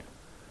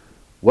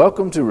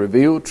Welcome to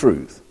Revealed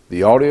Truth,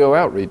 the audio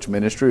outreach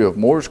ministry of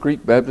Moores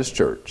Creek Baptist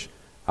Church.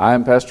 I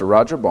am Pastor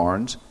Roger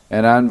Barnes,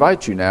 and I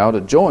invite you now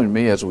to join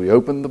me as we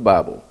open the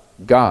Bible,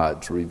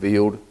 God's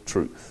Revealed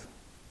Truth.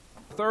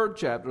 Third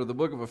chapter of the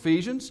book of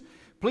Ephesians.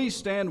 Please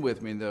stand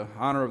with me in the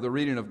honor of the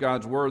reading of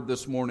God's Word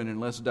this morning, and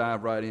let's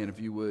dive right in, if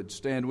you would.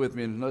 Stand with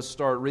me, and let's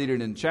start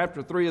reading in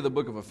chapter 3 of the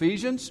book of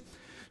Ephesians,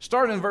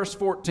 starting in verse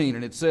 14,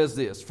 and it says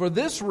this: "For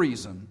this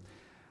reason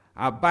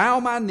I bow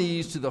my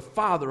knees to the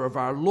Father of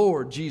our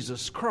Lord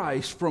Jesus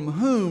Christ, from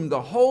whom the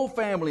whole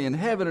family in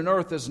heaven and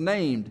earth is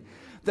named,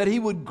 that he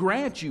would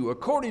grant you,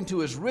 according to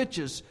his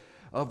riches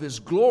of his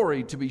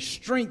glory, to be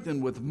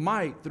strengthened with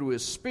might through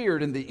his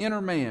Spirit in the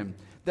inner man,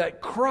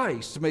 that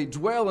Christ may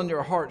dwell in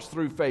your hearts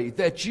through faith,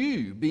 that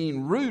you,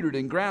 being rooted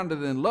and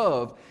grounded in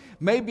love,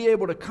 may be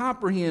able to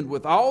comprehend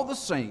with all the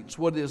saints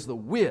what is the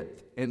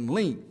width and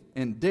length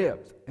and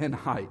depth and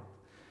height,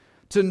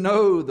 to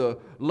know the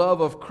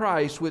love of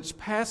Christ, which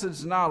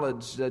passes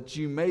knowledge, that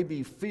you may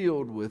be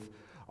filled with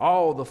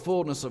all the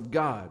fullness of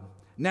God.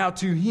 Now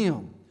to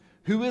him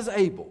who is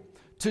able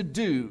to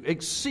do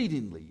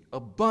exceedingly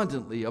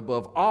abundantly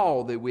above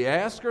all that we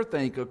ask or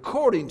think,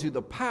 according to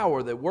the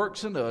power that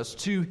works in us,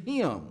 to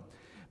him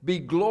be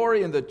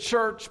glory in the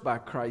church by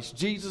Christ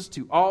Jesus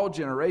to all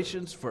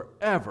generations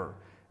forever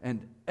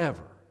and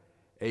ever.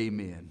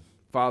 Amen."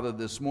 Father,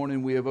 this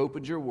morning we have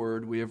opened your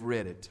word, we have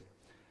read it.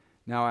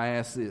 Now I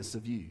ask this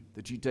of you,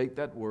 that you take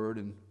that word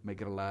and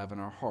make it alive in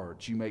our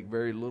hearts. You make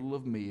very little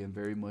of me and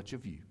very much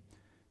of you.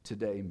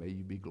 Today may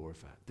you be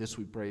glorified. This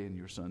we pray in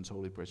your Son's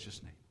holy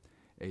precious name.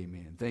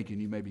 Amen. Thank you,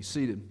 and you may be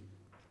seated.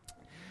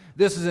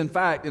 This is, in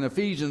fact, in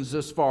Ephesians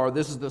this far,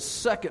 this is the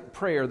second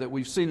prayer that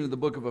we've seen in the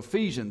book of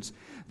Ephesians.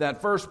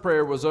 That first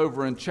prayer was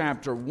over in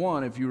chapter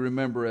 1, if you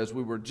remember, as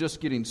we were just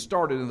getting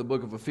started in the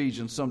book of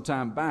Ephesians some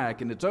time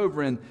back. And it's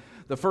over in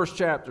the first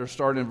chapter,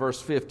 starting in verse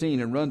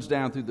 15, and runs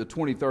down through the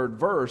 23rd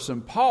verse.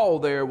 And Paul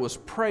there was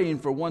praying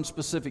for one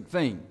specific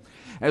thing.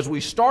 As we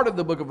started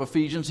the book of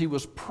Ephesians, he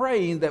was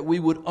praying that we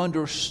would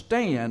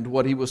understand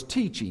what he was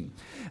teaching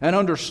and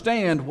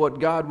understand what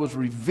God was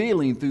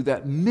revealing through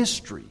that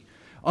mystery.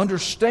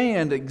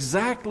 Understand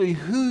exactly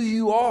who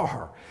you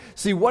are.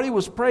 See, what he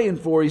was praying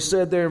for, he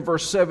said there in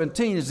verse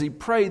 17, is he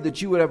prayed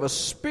that you would have a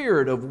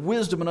spirit of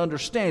wisdom and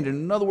understanding.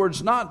 In other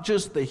words, not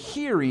just the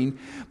hearing,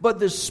 but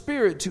the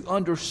spirit to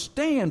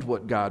understand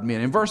what God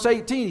meant. In verse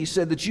 18, he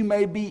said that you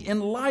may be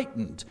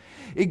enlightened.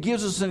 It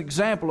gives us an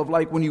example of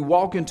like when you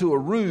walk into a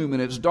room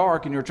and it's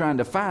dark and you're trying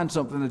to find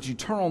something, that you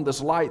turn on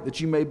this light that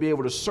you may be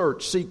able to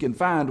search, seek, and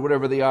find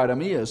whatever the item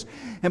is.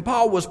 And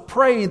Paul was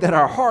praying that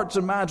our hearts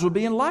and minds would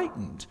be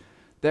enlightened,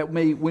 that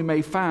we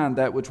may find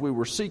that which we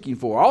were seeking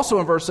for. Also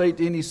in verse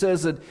 18, he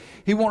says that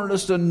he wanted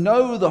us to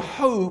know the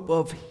hope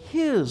of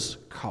his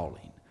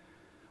calling.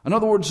 In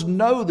other words,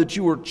 know that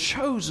you were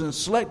chosen,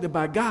 selected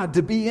by God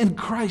to be in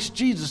Christ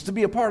Jesus, to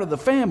be a part of the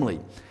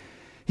family.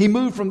 He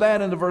moved from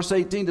that into verse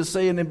 18 to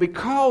say, and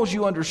because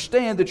you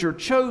understand that you're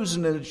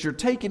chosen and that you're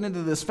taken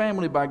into this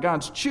family by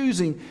God's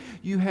choosing,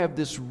 you have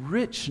this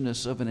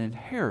richness of an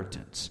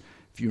inheritance.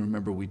 If you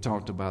remember, we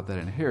talked about that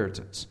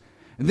inheritance.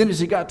 And then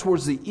as he got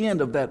towards the end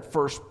of that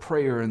first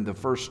prayer in the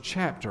first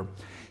chapter,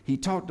 he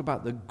talked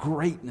about the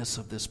greatness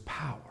of this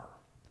power.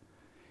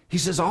 He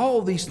says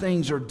all these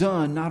things are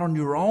done not on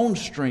your own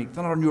strength,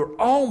 not on your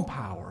own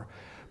power,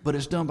 but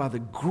it's done by the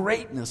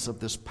greatness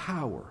of this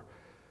power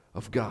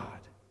of God.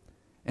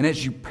 And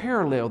as you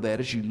parallel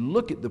that, as you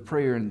look at the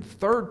prayer in the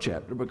third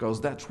chapter,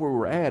 because that's where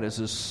we're at, is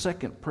his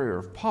second prayer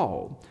of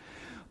Paul,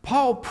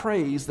 Paul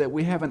prays that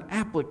we have an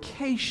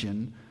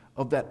application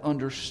of that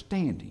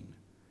understanding.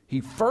 He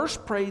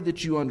first prayed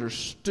that you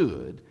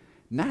understood.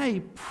 Now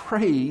he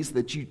prays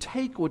that you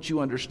take what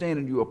you understand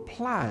and you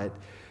apply it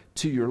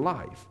to your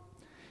life.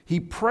 He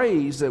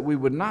prays that we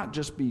would not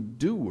just be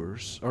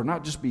doers, or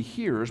not just be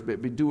hearers,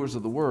 but be doers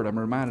of the word. I'm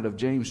reminded of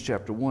James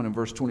chapter 1 and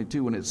verse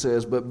 22 when it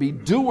says, "But be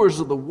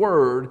doers of the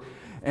word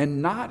and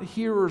not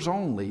hearers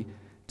only,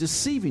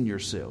 deceiving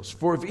yourselves.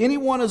 For if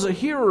anyone is a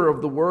hearer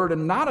of the word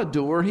and not a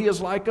doer, he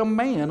is like a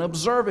man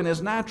observing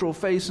his natural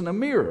face in a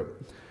mirror.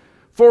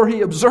 For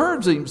he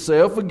observes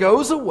himself and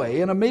goes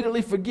away and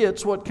immediately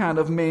forgets what kind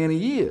of man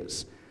he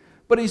is.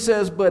 But he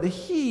says, but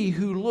he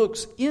who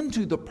looks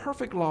into the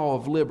perfect law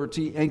of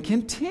liberty and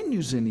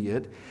continues in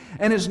it,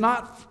 and is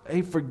not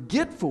a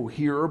forgetful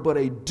hearer, but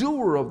a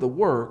doer of the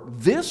work,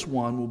 this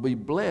one will be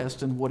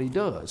blessed in what he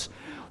does."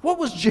 What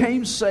was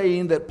James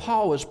saying that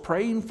Paul is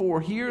praying for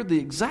here? The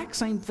exact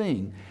same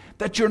thing.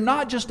 That you're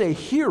not just a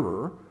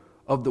hearer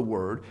of the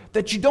word,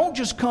 that you don't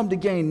just come to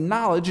gain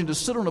knowledge and to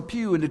sit on a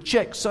pew and to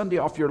check Sunday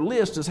off your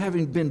list as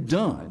having been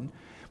done,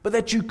 but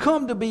that you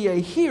come to be a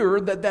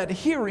hearer, that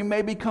hearing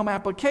may become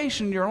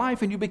application in your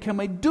life and you become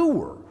a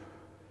doer.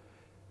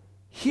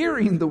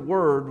 Hearing the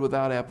word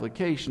without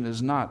application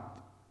is not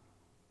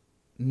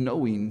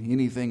knowing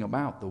anything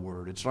about the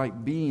word. It's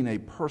like being a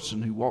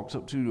person who walks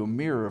up to a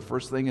mirror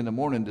first thing in the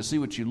morning to see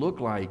what you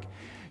look like.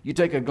 You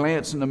take a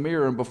glance in the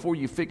mirror, and before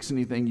you fix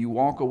anything, you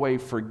walk away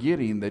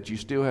forgetting that you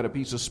still had a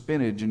piece of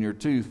spinach in your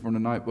tooth from the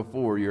night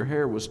before. Your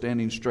hair was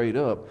standing straight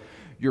up.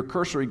 Your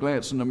cursory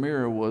glance in the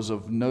mirror was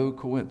of no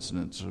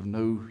coincidence, of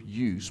no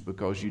use,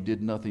 because you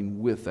did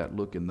nothing with that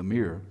look in the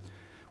mirror.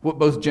 What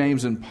both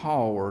James and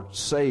Paul are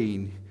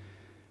saying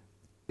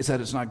is that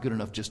it's not good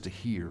enough just to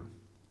hear.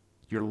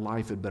 Your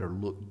life had better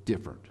look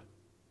different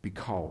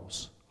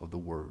because of the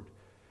Word.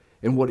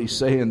 And what he's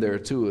saying there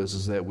to us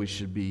is that we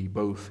should be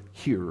both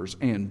hearers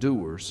and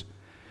doers.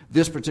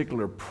 This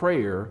particular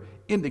prayer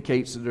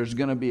indicates that there's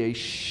going to be a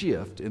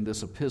shift in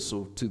this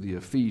epistle to the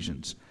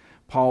Ephesians.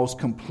 Paul's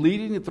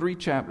completing the 3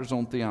 chapters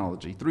on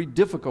theology, 3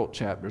 difficult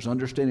chapters,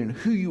 understanding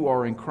who you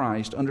are in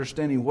Christ,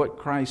 understanding what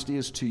Christ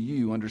is to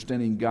you,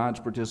 understanding God's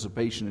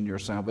participation in your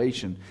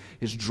salvation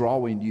is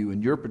drawing you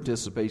in your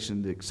participation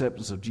in the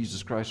acceptance of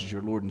Jesus Christ as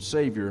your Lord and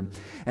Savior,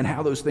 and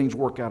how those things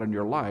work out in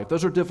your life.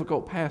 Those are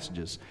difficult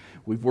passages.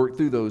 We've worked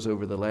through those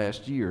over the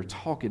last year,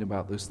 talking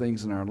about those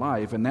things in our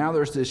life, and now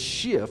there's this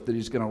shift that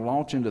he's going to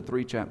launch into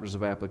 3 chapters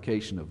of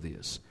application of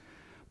this.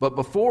 But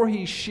before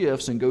he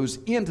shifts and goes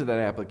into that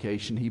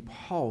application, he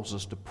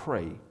pauses to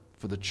pray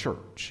for the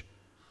church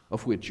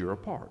of which you're a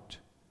part.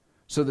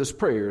 So this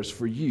prayer is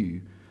for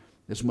you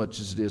as much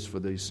as it is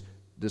for this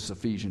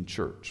Ephesian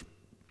church.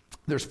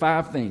 There's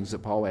 5 things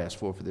that Paul asked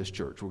for this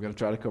church. We're going to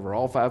try to cover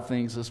all 5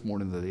 things this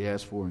morning that he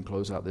asked for and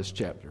close out this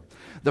chapter.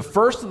 The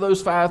first of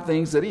those 5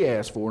 things that he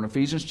asked for in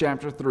Ephesians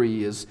chapter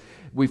 3 is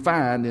we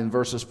find in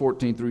verses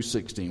 14 through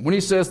 16. When he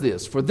says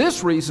this, "For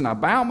this reason I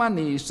bow my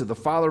knees to the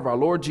Father of our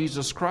Lord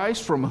Jesus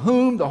Christ, from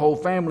whom the whole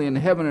family in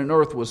heaven and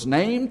earth was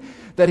named,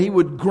 that he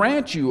would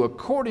grant you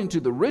according to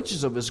the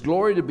riches of his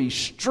glory to be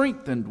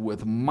strengthened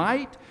with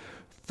might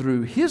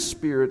through his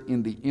Spirit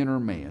in the inner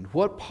man."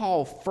 What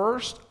Paul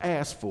first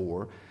asked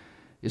for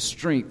is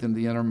strength in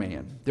the inner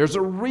man. There's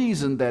a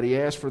reason that he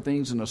asked for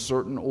things in a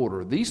certain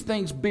order. These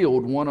things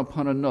build one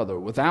upon another.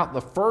 Without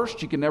the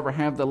first, you can never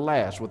have the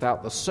last.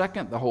 Without the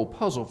second, the whole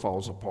puzzle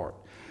falls apart.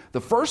 The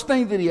first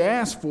thing that he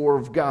asked for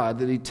of God,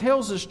 that he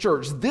tells his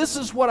church, this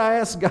is what I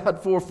ask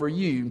God for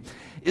you,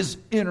 is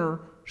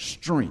inner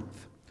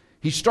strength.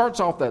 He starts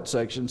off that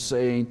section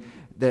saying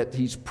that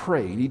he's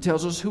praying. He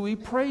tells us who he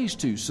prays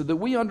to so that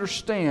we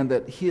understand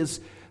that his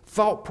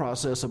thought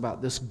process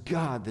about this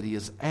God that he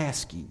is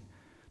asking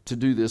to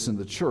do this in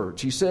the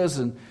church. He says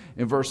in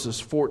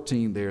verses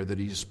 14 there that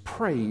he's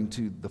praying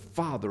to the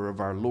Father of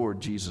our Lord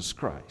Jesus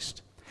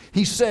Christ.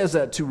 He says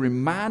that to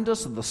remind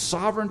us of the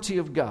sovereignty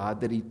of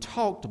God that he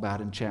talked about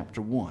in chapter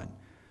 1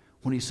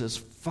 when he says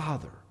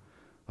Father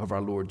of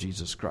our Lord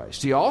Jesus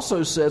Christ. He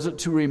also says it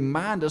to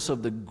remind us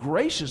of the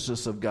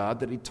graciousness of God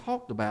that he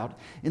talked about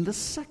in the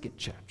 2nd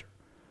chapter.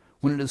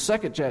 When in the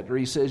 2nd chapter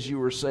he says you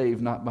were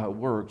saved not by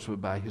works but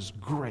by his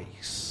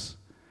grace.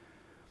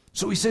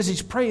 So he says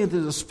he's praying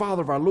to this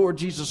Father of our Lord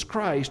Jesus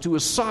Christ, who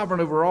is sovereign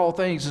over all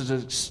things, has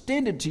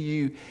extended to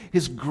you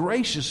his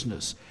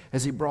graciousness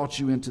as he brought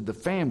you into the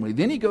family.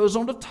 Then he goes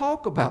on to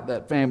talk about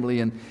that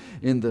family in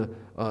the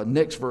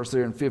next verse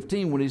there in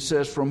 15 when he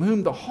says, from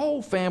whom the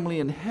whole family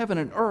in heaven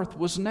and earth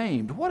was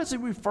named. What is he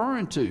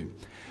referring to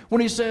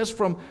when he says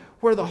from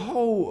where the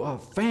whole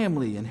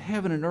family in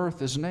heaven and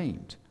earth is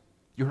named?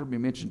 You heard me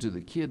mention to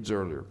the kids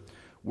earlier,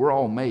 we're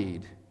all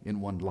made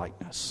in one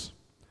likeness.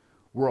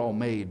 We're all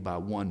made by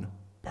one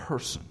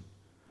person.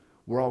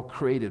 We're all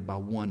created by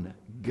one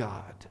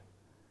God.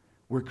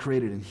 We're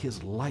created in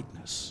his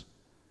likeness.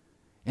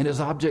 And his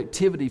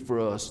objectivity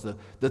for us,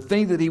 the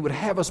thing that he would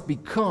have us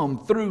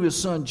become through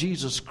his son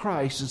Jesus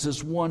Christ, is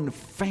this one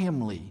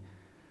family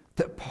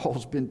that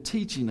Paul's been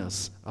teaching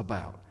us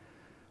about.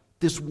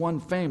 This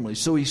one family.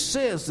 So he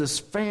says this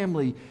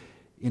family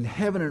in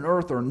heaven and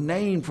earth are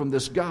named from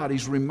this God.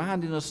 He's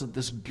reminding us of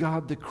this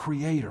God, the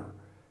Creator.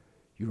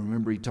 You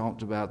remember he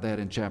talked about that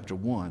in chapter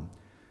 1.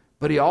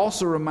 But he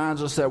also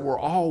reminds us that we're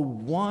all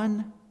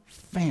one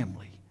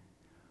family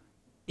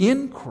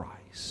in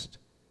Christ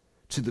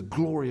to the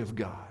glory of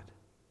God.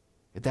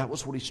 And that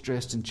was what he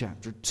stressed in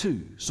chapter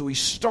 2. So he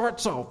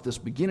starts off this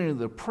beginning of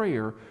the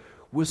prayer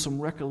with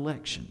some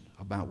recollection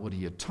about what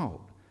he had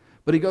taught.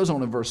 But he goes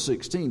on in verse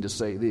 16 to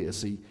say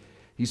this.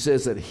 He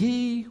says that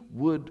he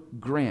would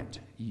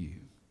grant you.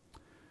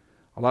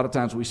 A lot of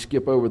times we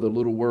skip over the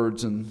little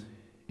words in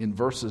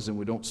verses and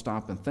we don't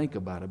stop and think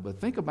about it. But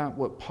think about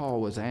what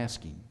Paul was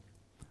asking.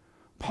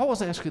 Paul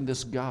was asking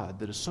this God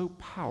that is so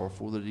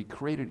powerful that he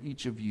created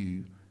each of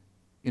you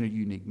in a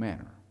unique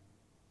manner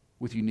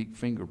with unique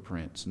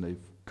fingerprints. And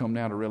they've come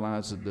now to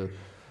realize that the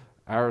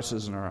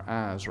irises in our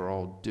eyes are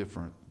all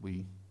different.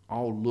 We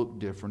all look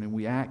different and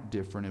we act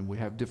different and we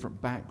have different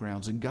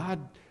backgrounds. And God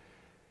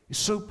is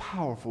so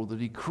powerful that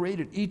he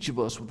created each of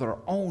us with our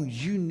own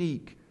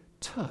unique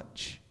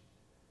touch,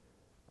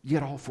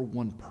 yet all for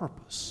one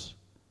purpose.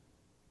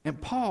 And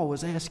Paul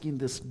was asking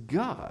this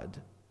God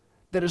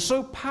that is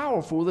so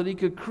powerful that he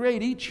could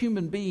create each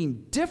human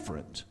being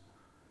different,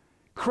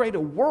 create a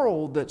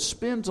world that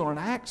spins on an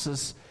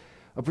axis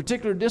a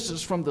particular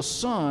distance from the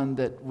sun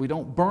that we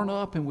don't burn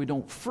up and we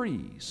don't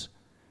freeze.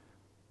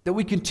 That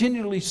we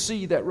continually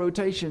see that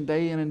rotation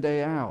day in and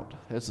day out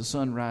as the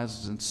sun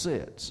rises and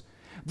sets.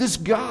 This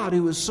God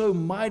who is so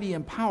mighty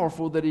and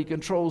powerful that He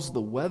controls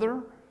the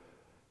weather,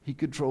 He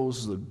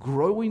controls the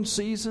growing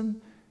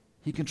season,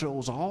 He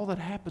controls all that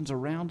happens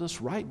around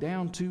us right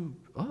down to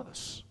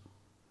us.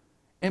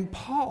 And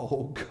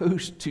Paul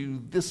goes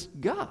to this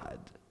God,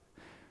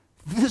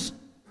 this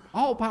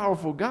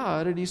all-powerful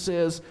God, and he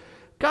says,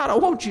 God, I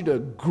want you to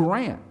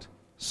grant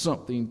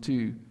something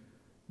to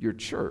your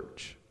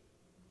church.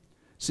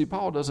 See,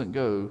 Paul doesn't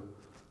go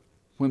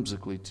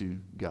whimsically to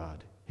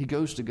God. He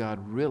goes to God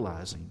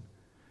realizing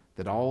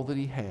that all that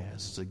he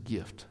has is a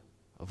gift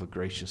of a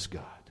gracious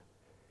God.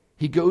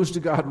 He goes to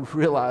God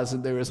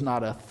realizing there is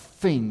not a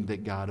thing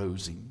that God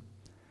owes him.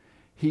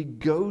 He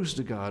goes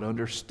to God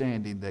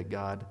understanding that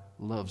God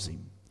loves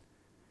him.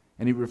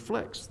 And he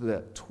reflects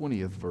that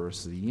 20th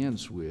verse that he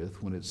ends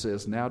with when it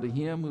says, now to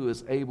him who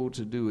is able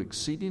to do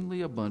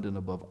exceedingly abundant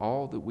above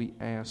all that we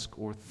ask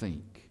or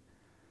think.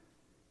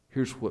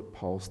 Here's what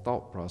Paul's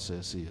thought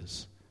process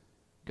is.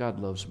 God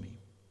loves me.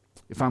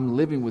 If I'm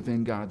living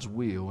within God's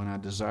will and I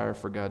desire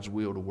for God's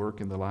will to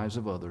work in the lives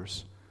of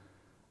others,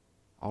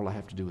 all I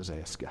have to do is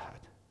ask God.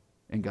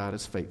 And God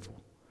is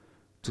faithful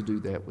to do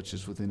that which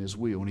is within his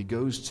will. And he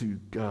goes to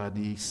God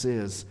and he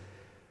says,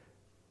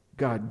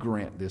 God,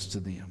 grant this to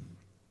them.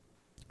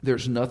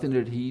 There's nothing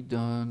that he's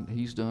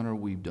done or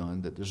we've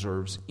done that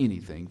deserves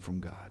anything from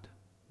God.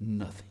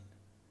 Nothing.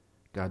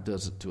 God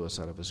does it to us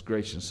out of his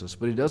graciousness.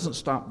 But he doesn't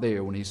stop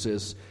there when he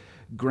says,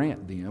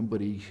 grant them,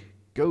 but he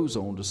goes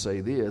on to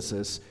say this,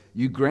 as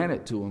you grant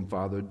it to him,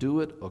 Father, do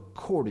it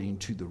according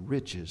to the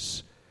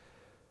riches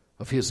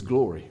of his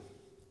glory.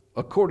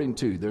 According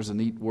to, there's a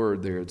neat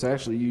word there. It's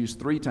actually used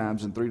 3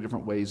 times in 3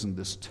 different ways in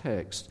this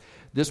text.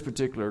 This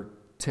particular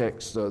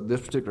text,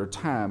 this particular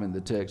time in the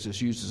text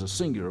is used as a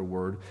singular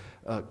word,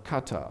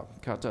 kata.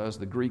 Kata is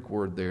the Greek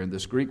word there, and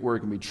this Greek word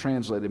can be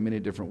translated many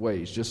different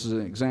ways. Just as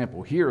an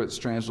example, here it's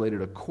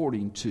translated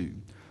according to,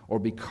 or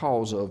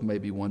because of,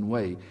 maybe one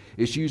way.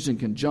 It's used in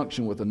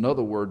conjunction with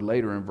another word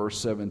later in verse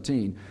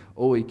 17.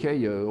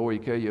 Oikeio.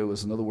 Oikeio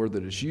is another word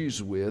that it's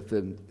used with,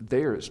 and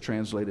there it's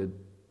translated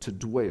to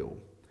dwell.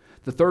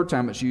 The third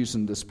time it's used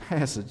in this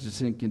passage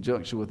is in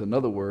conjunction with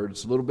another word.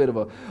 It's a little bit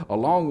of a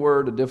long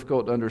word,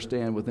 difficult to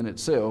understand within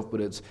itself, but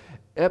it's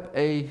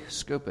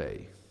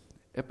episkope.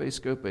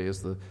 Episkope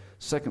is the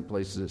second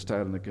place that it's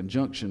tied in a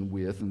conjunction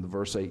with in the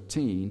verse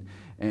 18,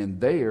 and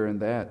there in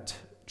that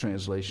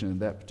translation, in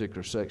that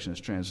particular section, is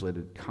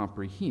translated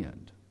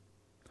comprehend.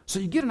 So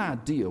you get an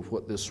idea of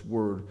what this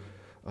word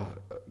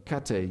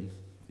kate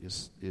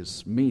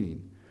is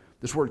meaning.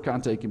 This word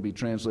kate can be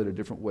translated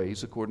different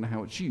ways according to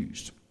how it's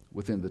used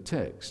within the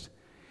text.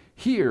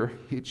 Here,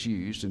 it's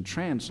used and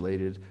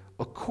translated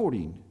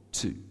according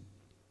to.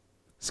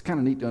 It's kind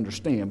of neat to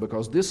understand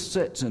because this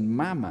sets in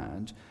my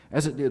mind,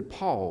 as it did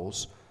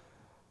Paul's,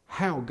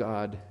 how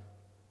God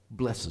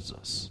blesses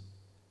us,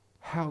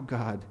 how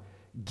God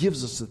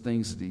gives us the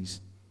things that he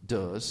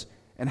does,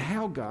 and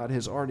how God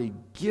has already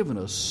given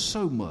us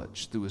so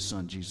much through his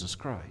Son, Jesus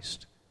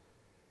Christ.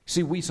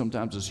 See, we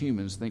sometimes as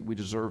humans think we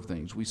deserve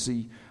things. We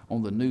see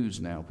on the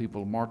news now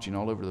people marching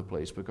all over the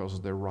place because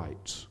of their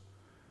rights.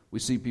 We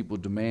see people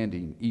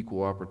demanding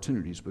equal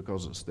opportunities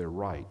because it's their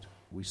right.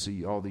 We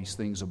see all these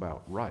things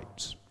about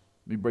rights.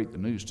 Let me break the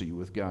news to you.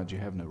 With God, you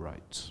have no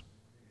rights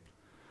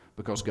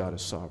because God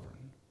is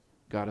sovereign.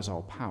 God is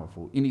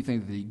all-powerful.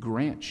 Anything that he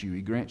grants you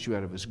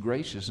out of his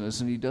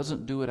graciousness, and he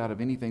doesn't do it out of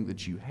anything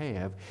that you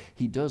have.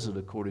 He does it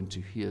according to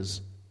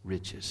his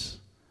riches.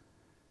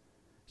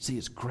 See,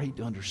 it's great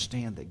to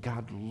understand that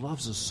God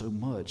loves us so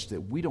much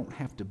that we don't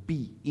have to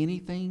be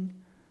anything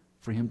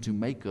for him to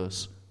make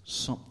us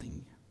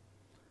something.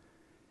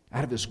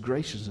 Out of his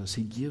graciousness,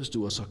 he gives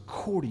to us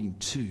according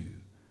to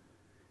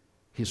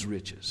his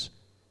riches.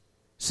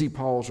 See,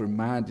 Paul's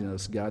reminding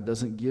us God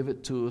doesn't give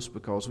it to us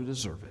because we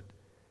deserve it.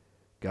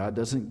 God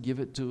doesn't give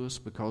it to us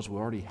because we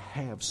already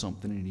have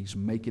something and he's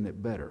making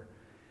it better.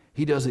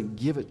 He doesn't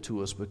give it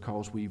to us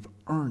because we've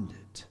earned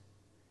it.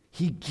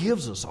 He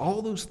gives us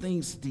all those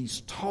things that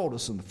he's taught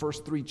us in the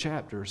first 3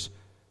 chapters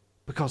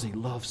because he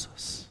loves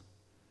us.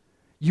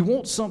 You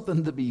want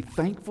something to be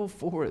thankful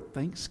for at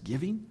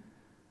Thanksgiving?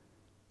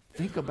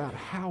 Think about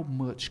how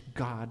much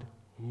God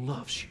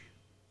loves you.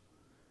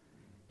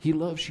 He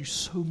loves you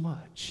so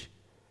much.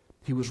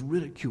 He was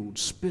ridiculed,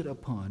 spit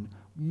upon,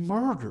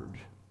 murdered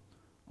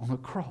on a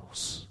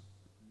cross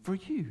for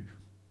you.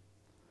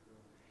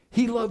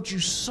 He loved you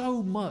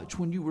so much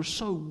when you were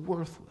so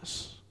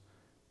worthless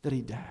that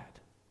he died.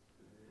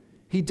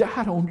 He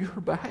died on your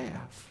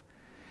behalf.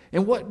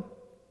 And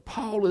what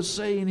Paul is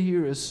saying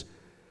here is,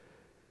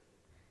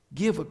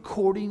 give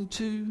according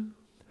to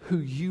who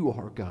you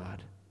are,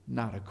 God,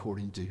 not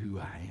according to who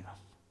I am.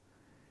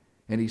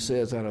 And he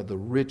says, out of the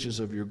riches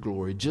of your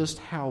glory, just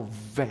how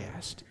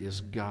vast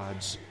is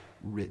God's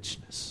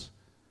richness.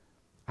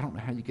 I don't know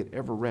how you could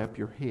ever wrap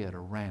your head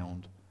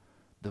around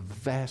the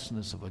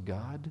vastness of a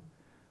God,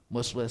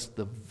 much less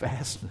the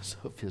vastness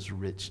of his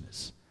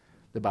richness.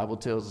 The Bible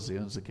tells us he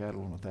owns the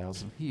cattle on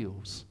 1,000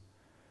 hills.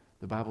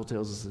 The Bible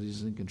tells us that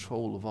He's in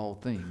control of all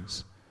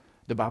things.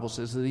 The Bible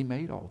says that He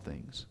made all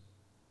things.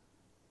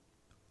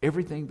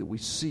 Everything that we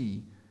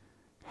see,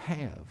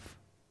 have,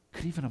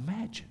 could even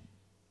imagine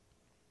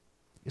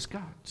is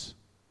God's.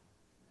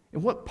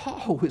 And what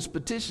Paul is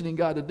petitioning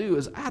God to do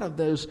is out of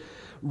those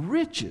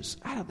riches,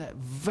 out of that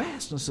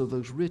vastness of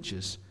those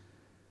riches,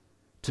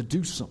 to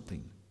do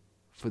something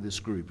for this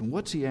group. And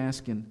what's he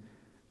asking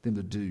them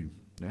to do?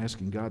 They're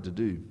asking God to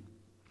do.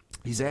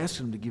 He's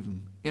asking them to give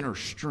them inner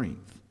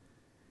strength.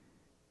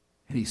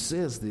 And he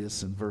says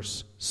this in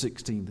verse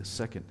 16, the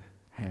second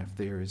half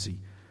there as he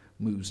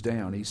moves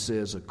down. He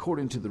says,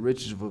 according to the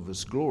riches of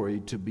His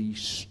glory, to be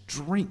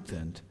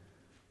strengthened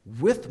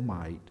with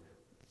might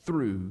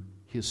through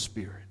His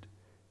Spirit.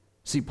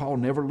 See, Paul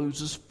never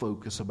loses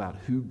focus about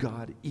who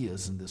God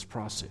is in this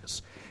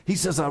process. He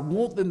says, I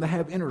want them to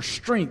have inner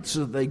strength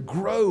so that they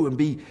grow and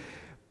be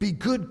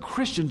good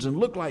Christians and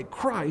look like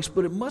Christ,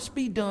 but it must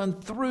be done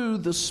through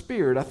the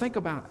Spirit. I think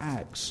about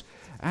Acts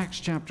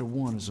chapter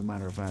 1, as a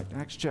matter of fact.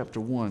 Acts chapter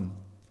 1,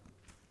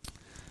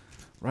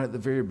 right at the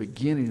very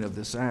beginning of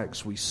this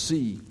Acts, we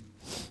see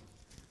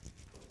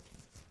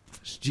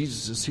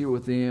Jesus is here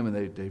with them,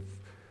 and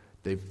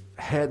they've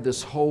had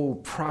this whole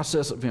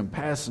process of Him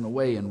passing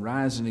away and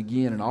rising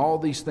again, and all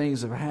these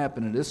things have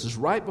happened, and this is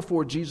right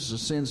before Jesus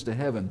ascends to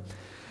heaven.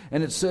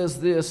 And it says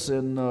this,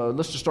 and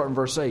let's just start in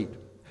verse 8.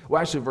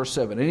 Well, actually, verse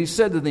 7. And He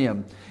said to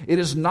them, it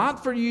is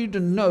not for you to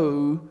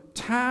know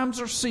times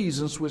or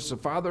seasons which the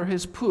Father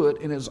has put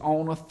in His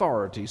own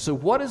authority. So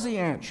what is He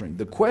answering?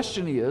 The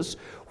question is,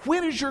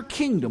 when is your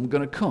kingdom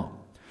going to come?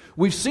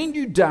 We've seen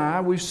you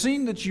die. We've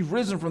seen that you've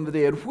risen from the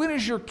dead. When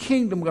is your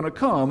kingdom going to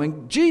come?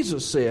 And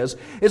Jesus says,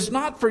 it's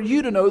not for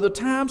you to know the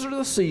times or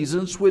the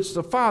seasons which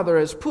the Father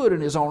has put in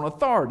His own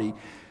authority.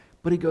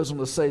 But He goes on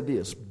to say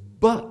this,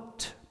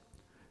 but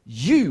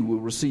you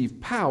will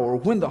receive power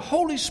when the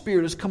Holy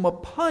Spirit has come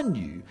upon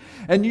you,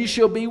 and you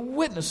shall be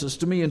witnesses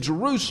to me in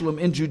Jerusalem,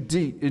 in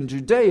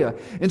Judea,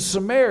 in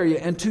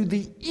Samaria, and to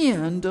the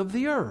end of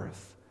the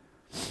earth.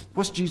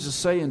 What's Jesus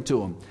saying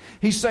to them?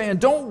 He's saying,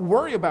 don't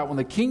worry about when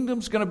the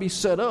kingdom's going to be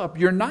set up.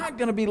 You're not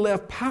going to be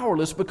left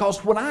powerless,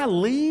 because when I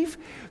leave,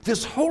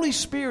 this Holy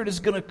Spirit is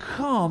going to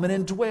come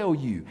and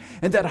indwell you.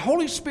 And that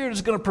Holy Spirit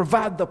is going to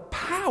provide the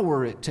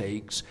power it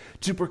takes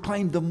to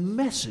proclaim the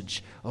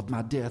message of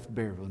my death,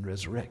 burial, and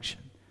resurrection.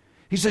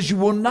 He says you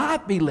will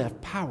not be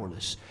left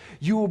powerless.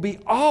 You will be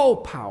all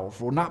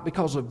powerful, not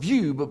because of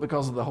you, but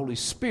because of the Holy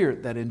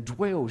Spirit that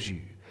indwells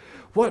you.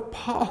 What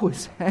Paul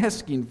is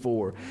asking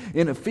for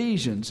in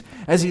Ephesians,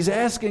 as he's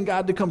asking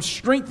God to come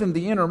strengthen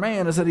the inner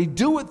man, is that He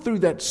do it through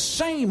that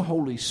same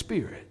Holy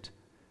Spirit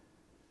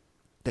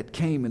that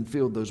came and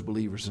filled those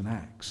believers in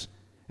Acts.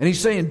 And he's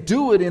saying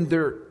do it in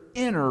their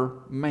inner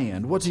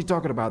man. What's he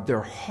talking about?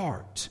 Their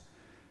heart,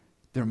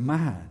 their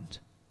mind,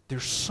 their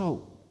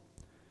soul.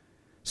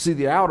 See,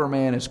 the outer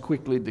man is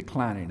quickly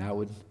declining. I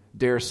would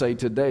dare say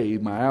today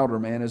my outer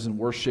man is in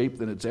worse shape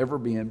than it's ever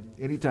been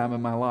any time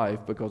in my life,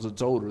 because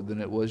it's older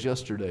than it was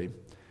yesterday.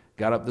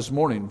 Got up this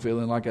morning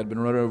feeling like I'd been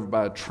run over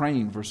by a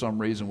train for some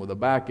reason with a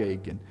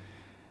backache, and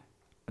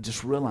I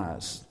just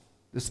realized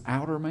this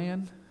outer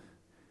man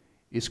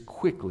is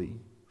quickly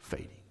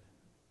fading.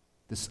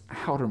 This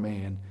outer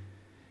man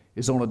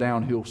is on a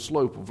downhill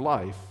slope of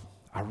life.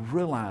 I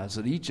realize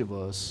that each of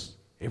us,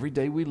 every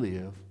day we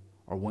live,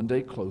 are one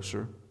day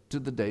closer to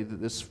the day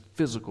that this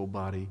physical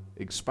body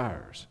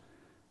expires.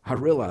 I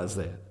realize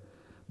that.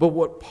 But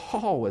what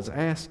Paul is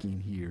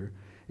asking here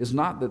is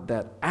not that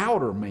that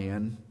outer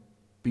man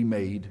be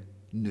made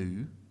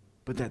new,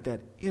 but that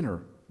that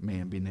inner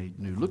man be made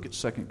new. Look at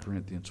 2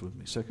 Corinthians with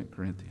me. 2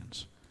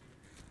 Corinthians.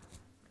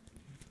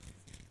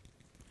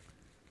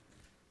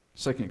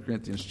 2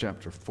 Corinthians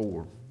chapter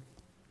 4.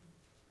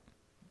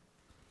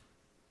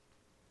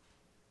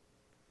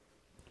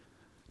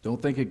 Don't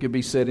think it could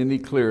be said any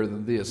clearer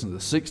than this. In the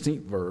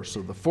 16th verse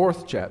of the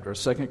 4th chapter of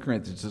 2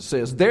 Corinthians, it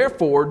says,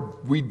 therefore,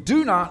 we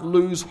do not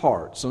lose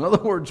heart. So in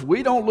other words,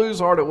 we don't lose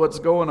heart at what's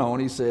going on.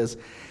 He says,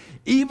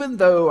 even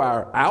though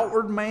our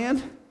outward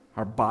man,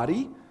 our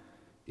body,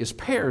 is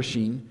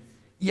perishing,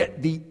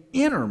 yet the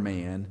inner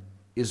man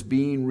is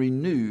being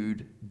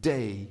renewed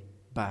day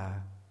by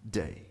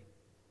day.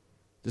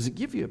 Does it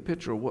give you a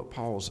picture of what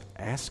Paul's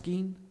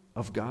asking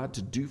of God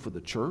to do for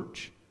the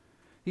church?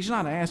 He's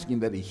not asking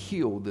that He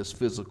heal this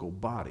physical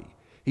body.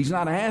 He's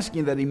not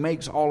asking that He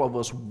makes all of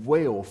us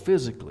well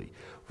physically.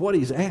 What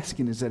He's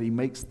asking is that He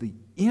makes the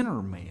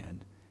inner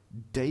man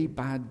day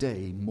by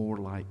day more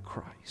like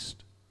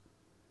Christ.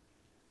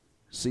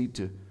 See,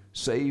 to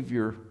save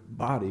your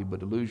body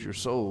but to lose your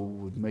soul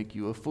would make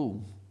you a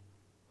fool.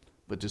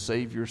 But to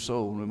save your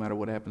soul, no matter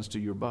what happens to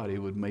your body,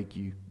 would make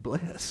you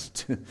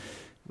blessed.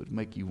 Would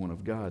make you one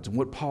of God's. And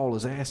what Paul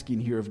is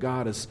asking here of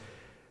God is,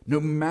 no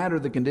matter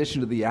the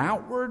condition of the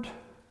outward,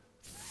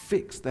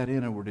 fix that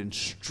inward and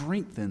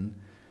strengthen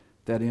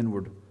that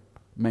inward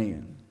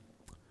man.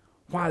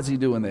 Why is he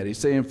doing that? He's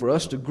saying for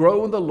us to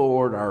grow in the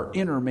Lord, our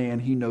inner man,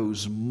 he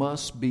knows,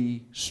 must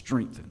be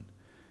strengthened.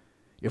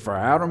 If our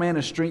outer man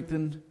is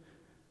strengthened,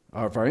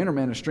 or if our inner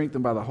man is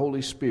strengthened by the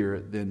Holy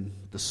Spirit, then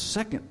the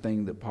second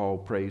thing that Paul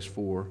prays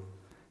for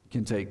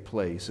can take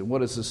place. And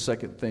what is the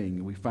second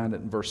thing? We find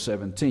it in verse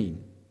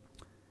 17.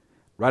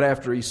 Right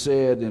after he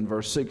said in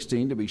verse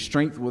 16, to be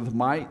strengthened with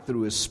might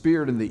through his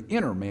Spirit in the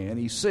inner man,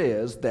 he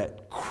says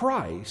that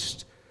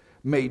Christ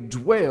may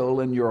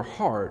dwell in your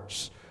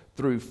hearts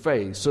through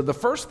faith. So the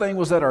first thing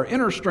was that our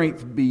inner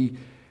strength be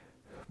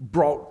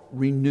brought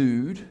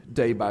renewed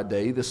day by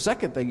day. The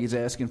second thing he's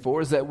asking for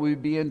is that we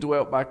be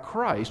indwelt by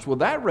Christ. Well,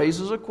 that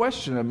raises a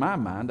question in my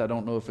mind. I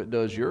don't know if it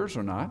does yours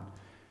or not.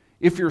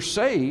 If you're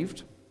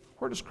saved,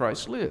 where does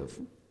Christ live?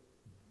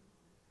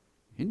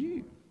 In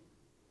you.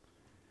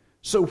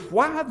 So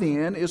why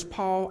then is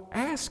Paul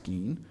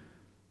asking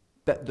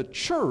that the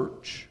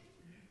church,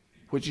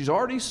 which he's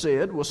already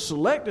said was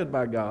selected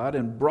by God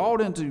and brought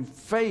into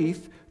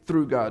faith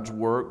through God's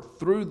work,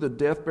 through the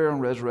death, burial,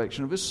 and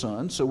resurrection of his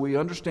Son, so we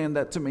understand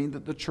that to mean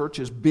that the church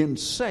has been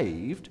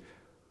saved.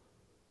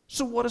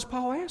 So what is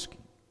Paul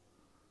asking?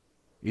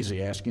 Is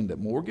he asking that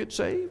more get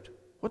saved?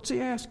 What's he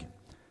asking?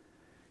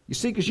 You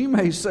see, because you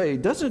may say,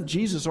 doesn't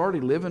Jesus already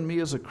live in me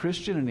as a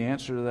Christian? And the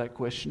answer to that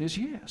question is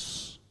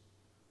yes.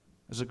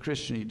 As a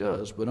Christian, he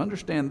does. But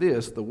understand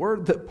this, the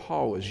word that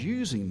Paul is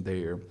using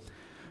there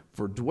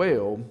for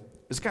dwell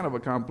is kind of a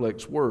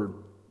complex word.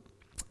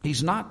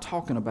 He's not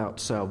talking about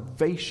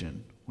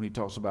salvation when he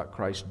talks about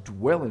Christ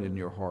dwelling in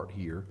your heart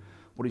here.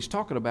 What he's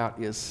talking about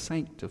is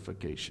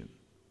sanctification,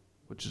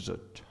 which is a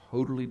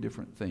totally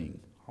different thing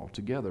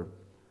altogether.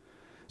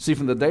 See,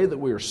 from the day that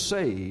we are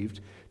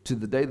saved to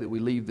the day that we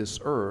leave this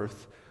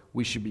earth,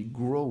 we should be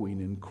growing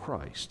in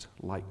Christ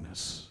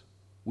likeness.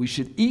 We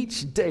should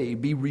each day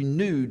be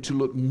renewed to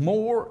look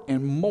more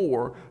and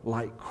more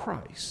like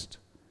Christ.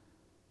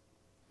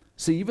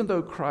 See, even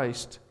though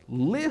Christ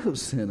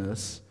lives in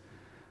us,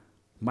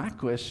 my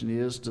question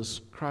is,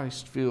 does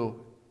Christ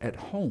feel at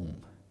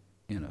home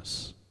in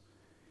us?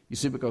 You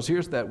see, because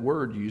here's that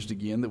word used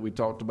again that we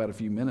talked about a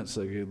few minutes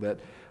ago, that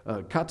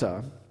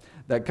kata.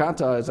 That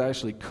kata is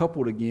actually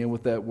coupled again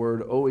with that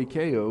word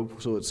oikeo,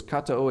 so it's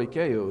kata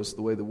oikeo is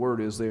the way the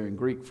word is there in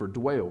Greek for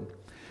dwell.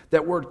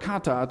 That word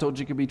kata, I told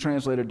you, can be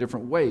translated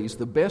different ways.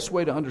 The best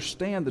way to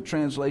understand the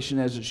translation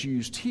as it's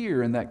used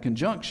here in that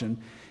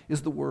conjunction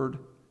is the word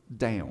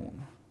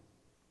down.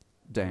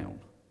 Down.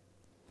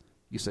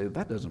 You say,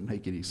 that doesn't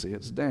make any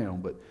sense,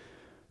 down. But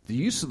the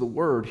use of the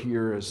word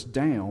here as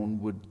down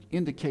would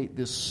indicate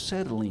this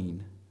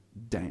settling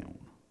down,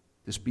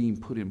 this being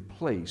put in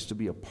place, to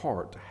be a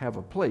part, to have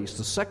a place.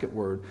 The second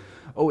word,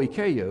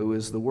 oikeo,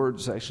 is the word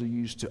that's actually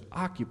used to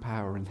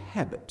occupy or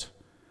inhabit.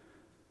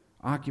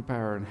 Occupy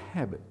or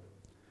inhabit.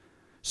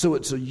 So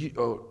it's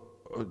a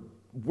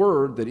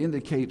word that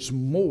indicates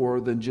more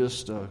than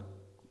just a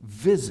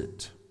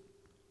visit.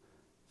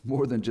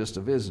 More than just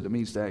a visit. It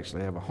means to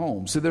actually have a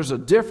home. See, there's a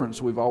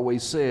difference, we've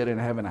always said, in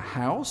having a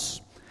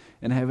house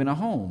and having a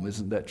home.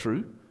 Isn't that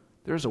true?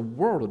 There's a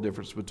world of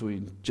difference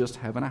between just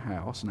having a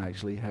house and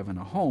actually having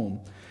a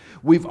home.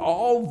 We've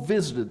all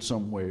visited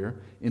somewhere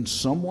in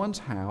someone's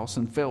house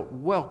and felt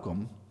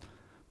welcome,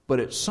 but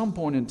at some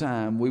point in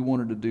time, we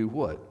wanted to do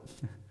what?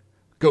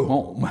 Go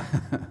home.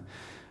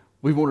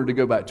 We wanted to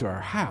go back to our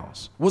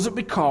house. Was it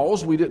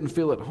because we didn't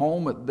feel at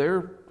home at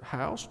their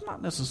house? Not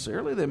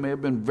necessarily. They may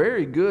have been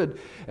very good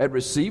at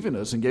receiving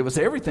us and gave us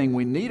everything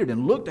we needed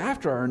and looked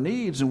after our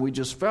needs, and we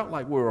just felt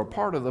like we were a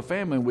part of the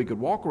family and we could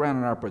walk around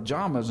in our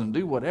pajamas and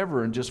do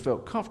whatever and just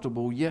felt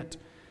comfortable, yet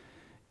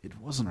it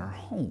wasn't our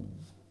home.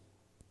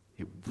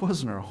 It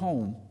wasn't our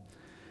home.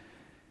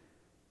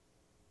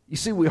 You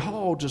see, we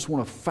all just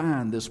want to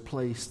find this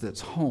place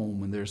that's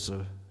home, and there's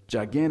a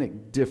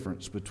gigantic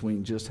difference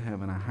between just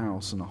having a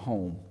house and a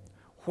home.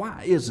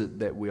 Why is it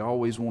that we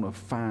always want to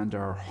find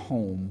our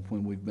home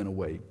when we've been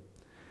away?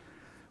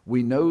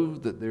 We know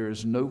that there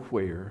is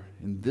nowhere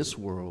in this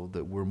world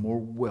that we're more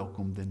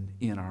welcome than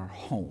in our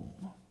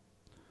home.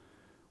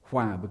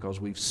 Why? Because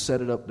we've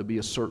set it up to be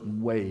a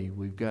certain way.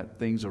 We've got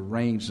things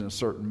arranged in a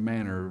certain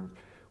manner.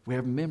 We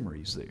have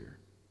memories there.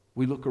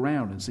 We look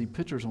around and see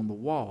pictures on the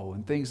wall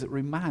and things that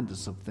remind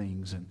us of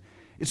things. And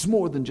it's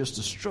more than just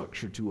a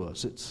structure to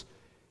us. It's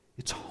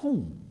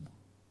home.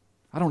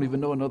 I don't even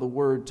know another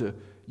word to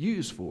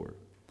use for it.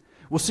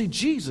 Well, see,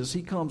 Jesus,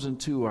 he comes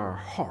into our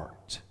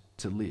heart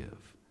to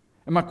live.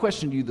 And my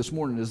question to you this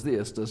morning is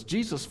this: does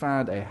Jesus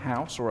find a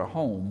house or a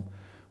home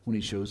when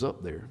he shows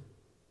up there?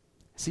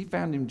 Has he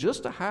found him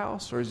just a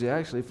house, or has he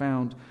actually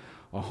found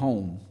a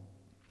home?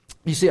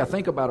 You see, I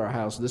think about our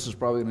house. This is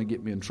probably going to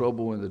get me in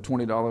trouble, and the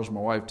 $20 my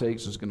wife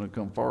takes is going to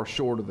come far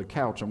short of the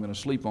couch I'm going to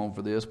sleep on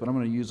for this, but I'm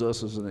going to use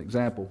us as an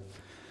example.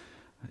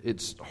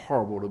 It's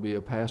horrible to be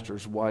a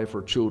pastor's wife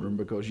or children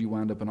because you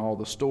wind up in all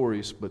the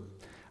stories. But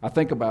I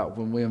think about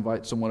when we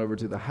invite someone over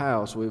to the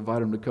house, we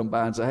invite them to come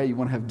by and say, hey, you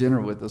want to have dinner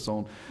with us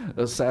on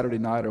a Saturday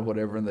night or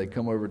whatever, and they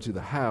come over to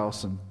the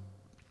house. And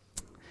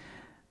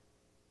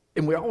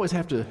we always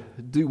have to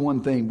do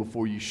one thing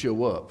before you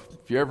show up.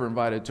 If you're ever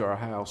invited to our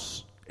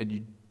house and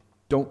you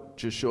don't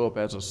just show up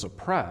as a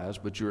surprise,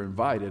 but you're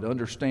invited,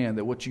 understand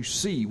that what you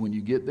see when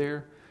you get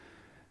there,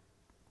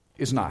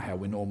 It's not how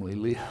we normally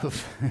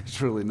live.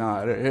 It's really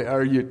not.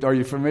 Are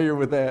you familiar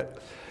with that?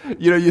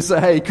 You know, you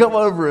say, hey, come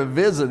over and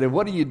visit, and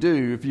what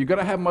do? If you're going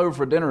to have them over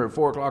for dinner at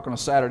 4 o'clock on a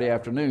Saturday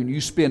afternoon, you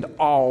spend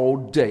all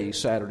day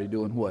Saturday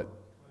doing what?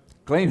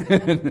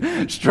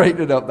 Cleaning,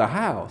 straightening up the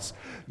house.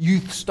 You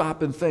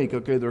stop and think,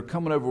 okay, they're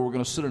coming over, we're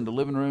going to sit in the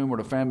living room or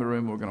the family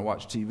room, we're going to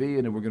watch TV,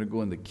 and then we're going to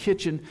go in the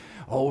kitchen.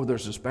 Oh,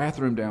 there's this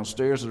bathroom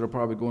downstairs that they're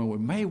probably going, we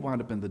may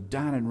wind up in the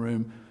dining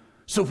room.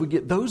 So if we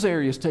get those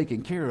areas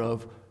taken care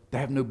of, they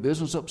have no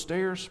business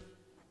upstairs,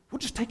 we'll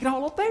just take it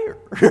all up there.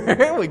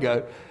 There we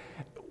go.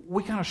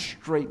 We kind of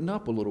straighten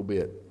up a little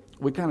bit.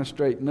 We kind of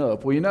straighten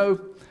up. Well, you know,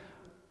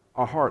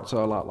 our hearts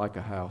are a lot like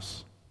a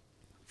house.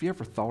 Have you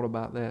ever thought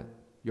about that?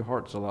 Your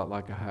heart's a lot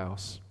like a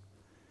house.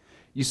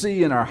 You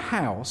see, in our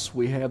house,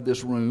 we have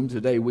this room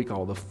today we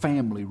call the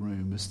family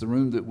room. It's the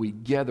room that we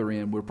gather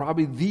in. We're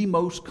probably the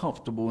most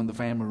comfortable in the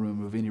family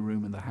room of any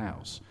room in the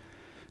house.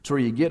 It's where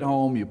you get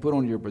home, you put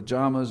on your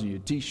pajamas and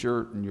your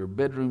T-shirt and your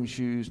bedroom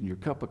shoes and your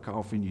cup of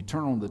coffee, and you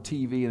turn on the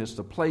TV, and it's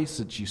the place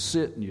that you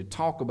sit and you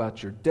talk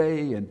about your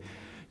day, and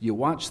you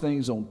watch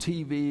things on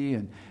TV,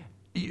 and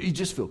you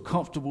just feel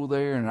comfortable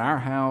there. In our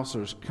house,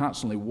 there's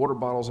constantly water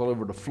bottles all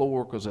over the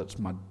floor because that's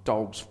my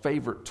dog's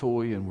favorite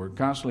toy, and we're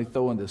constantly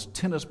throwing this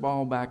tennis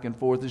ball back and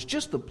forth. It's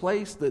just a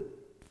place that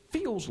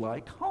feels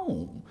like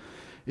home.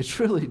 It's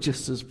really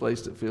just this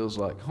place that feels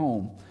like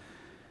home.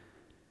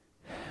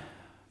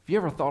 Have you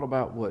ever thought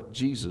about what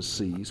Jesus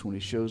sees when he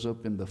shows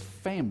up in the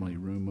family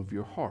room of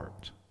your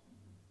heart?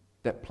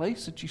 That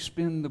place that you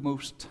spend the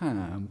most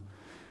time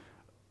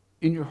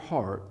in your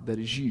heart that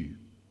is you.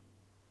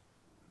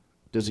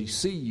 Does he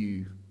see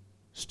you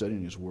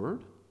studying his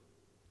word?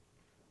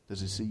 Does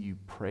he see you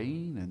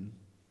praying and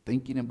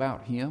thinking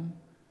about him?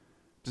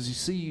 Does he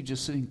see you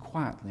just sitting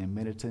quietly and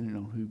meditating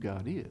on who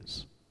God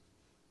is?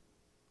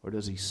 Or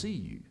does he see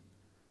you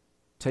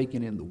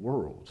taking in the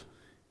world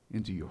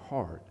into your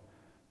heart,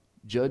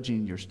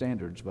 judging your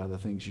standards by the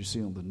things you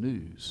see on the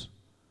news?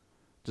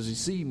 Does he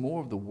see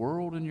more of the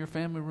world in your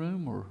family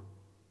room or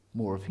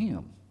more of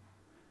him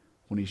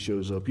when he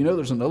shows up? You know,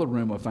 there's another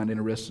room I find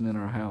interesting in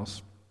our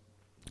house.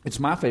 It's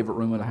my favorite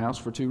room in the house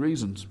for two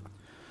reasons.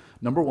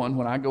 Number one,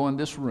 when I go in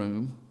this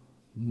room,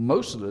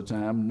 most of the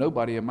time,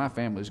 nobody in my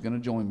family is going to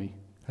join me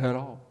at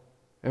all,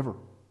 ever.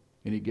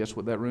 Any guess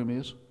what that room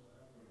is?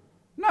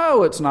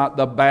 No, it's not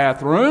the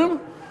bathroom.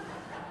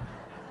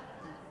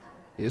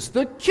 It's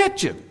the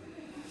kitchen.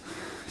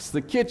 It's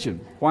the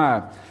kitchen.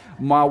 Why?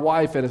 My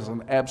wife is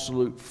an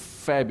absolute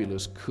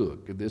fabulous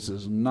cook. This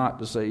is not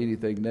to say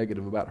anything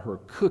negative about her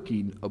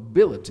cooking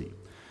ability.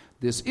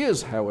 This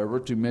is, however,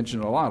 to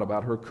mention a lot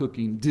about her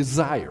cooking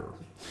desire.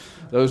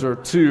 Those are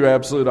two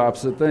absolute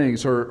opposite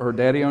things. Her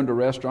daddy owned a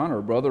restaurant.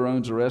 Her brother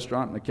owns a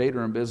restaurant and a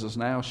catering business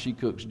now. She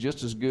cooks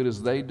just as good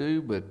as they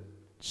do, but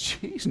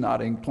she's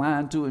not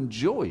inclined to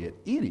enjoy it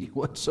any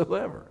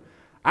whatsoever.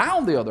 I,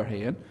 on the other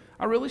hand,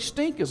 I really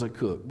stink as a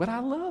cook, but I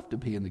love to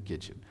be in the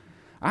kitchen.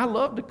 I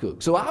love to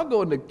cook. So I'll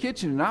go in the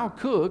kitchen and I'll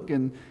cook,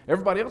 and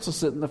everybody else will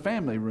sit in the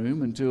family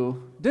room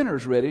until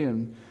dinner's ready,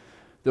 and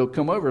they'll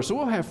come over. So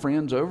we'll have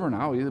friends over, and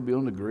I'll either be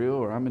on the grill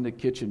or I'm in the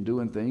kitchen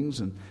doing things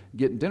and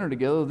getting dinner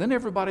together. Then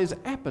everybody's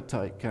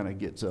appetite kind of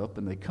gets up,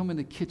 and they come in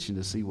the kitchen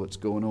to see what's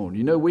going on.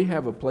 You know, we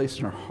have a place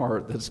in our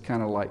heart that's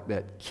kind of like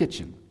that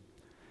kitchen.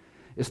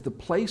 It's the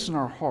place in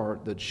our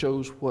heart that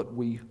shows what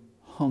we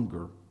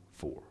hunger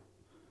for.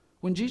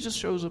 When Jesus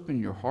shows up in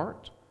your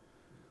heart,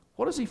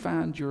 what does he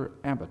find your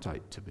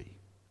appetite to be?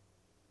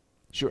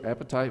 Is your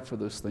appetite for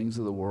those things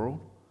of the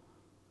world?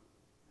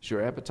 Is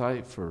your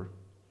appetite for,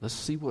 let's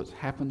see what's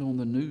happened on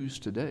the news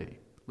today.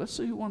 Let's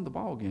see who won the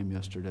ball game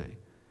yesterday.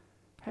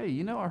 Hey,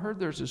 you know, I heard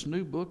there's this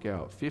new book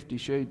out, 50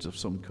 Shades of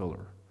some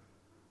color.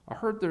 I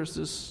heard there's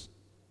this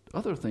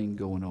other thing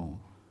going on.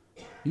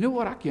 You know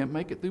what? I can't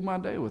make it through my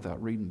day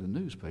without reading the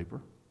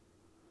newspaper.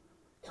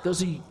 Does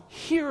he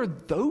hear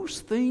those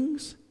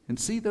things and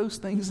see those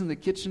things in the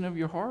kitchen of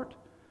your heart?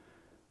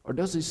 Or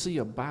does he see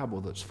a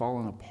Bible that's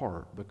fallen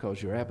apart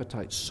because your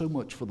appetite's so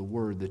much for the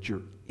Word that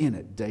you're in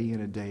it day in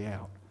and day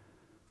out?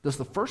 Does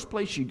the first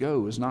place you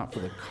go is not for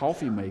the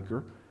coffee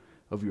maker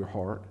of your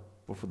heart,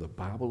 but for the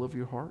Bible of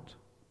your heart?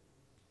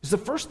 Is the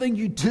first thing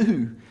you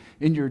do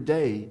in your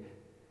day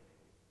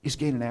is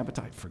gain an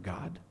appetite for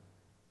God?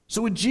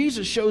 So when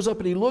Jesus shows up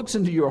and he looks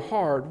into your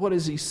heart, what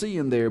is he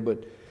seeing there?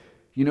 But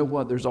you know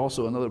what? There's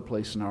also another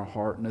place in our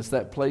heart, and it's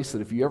that place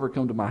that if you ever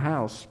come to my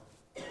house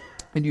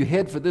and you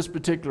head for this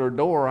particular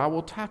door, I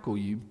will tackle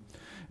you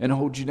and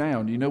hold you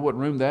down. Do you know what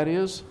room that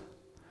is?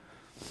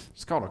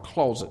 It's called a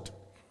closet.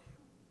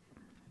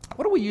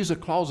 What do we use a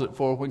closet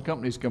for when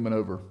company's coming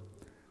over?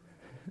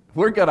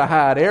 We're going to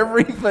hide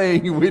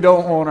everything we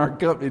don't want our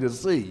company to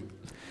see.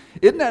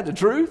 Isn't that the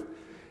truth?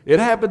 It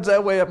happens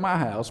that way at my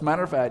house.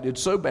 Matter of fact,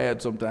 it's so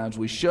bad sometimes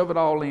we shove it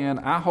all in.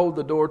 I hold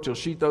the door till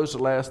she throws the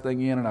last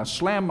thing in, and I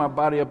slam my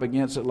body up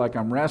against it like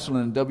I'm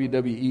wrestling in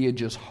WWE and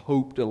just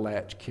hope the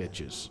latch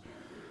catches.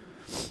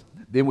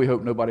 Then we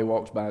hope nobody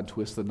walks by and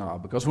twists the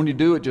knob, because when you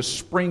do, it just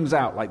springs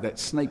out like that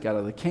snake out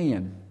of the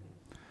can.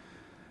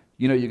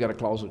 You know, you got a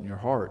closet in your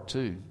heart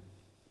too.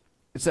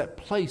 It's that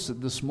place that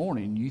this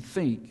morning you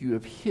think you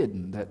have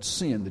hidden that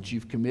sin that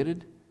you've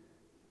committed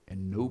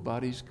and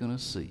nobody's going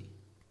to see.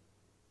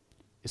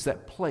 It's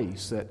that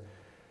place that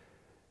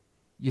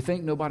you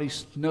think nobody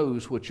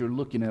knows what you're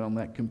looking at on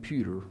that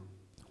computer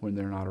when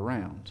they're not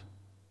around.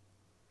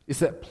 It's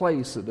that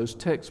place that those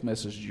text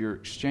messages you're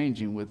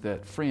exchanging with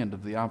that friend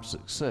of the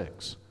opposite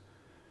sex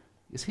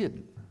is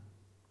hidden.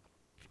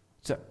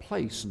 It's that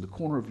place in the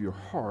corner of your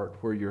heart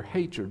where your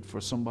hatred for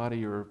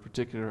somebody or a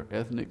particular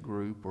ethnic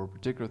group or a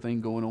particular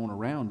thing going on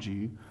around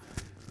you,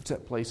 it's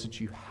that place that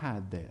you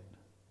hide that.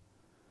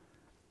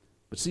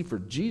 But see, for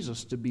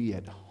Jesus to be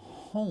at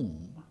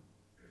home,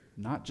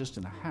 not just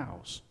in a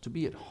house, to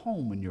be at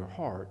home in your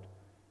heart,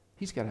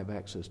 he's got to have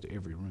access to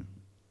every room.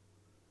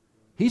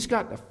 He's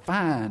got to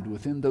find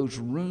within those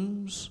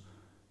rooms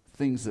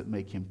things that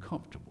make him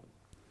comfortable.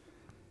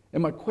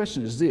 And my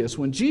question is this: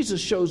 when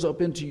Jesus shows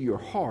up into your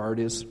heart,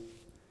 is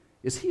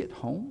he at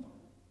home?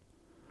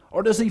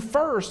 Or does he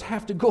first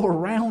have to go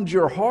around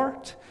your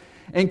heart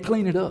and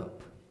clean it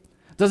up?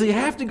 Does he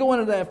have to go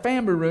into that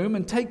family room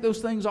and take those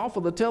things off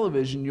of the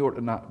television you ought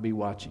to not be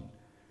watching?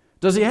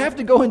 Does he have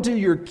to go into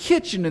your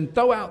kitchen and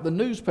throw out the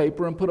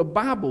newspaper and put a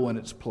Bible in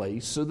its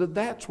place so that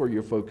that's where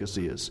your focus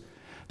is?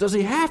 Does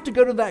he have to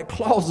go to that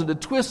closet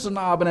and twist the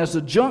knob and as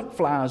the junk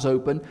flies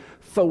open,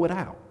 throw it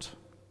out?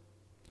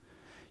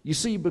 You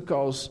see,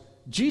 because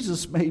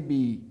Jesus may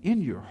be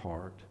in your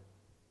heart,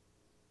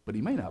 but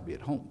he may not be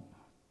at home.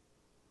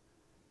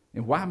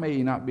 And why may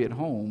he not be at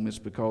home? It's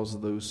because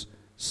of those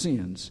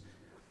sins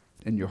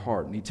in your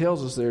heart. And he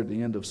tells us there at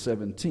the end of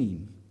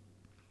 17,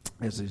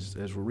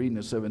 as we're reading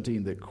at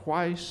 17, that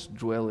Christ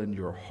dwell in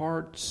your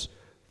hearts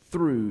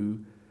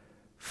through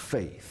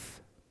faith.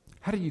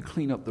 How do you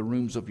clean up the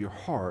rooms of your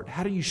heart?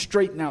 How do you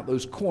straighten out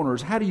those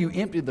corners? How do you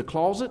empty the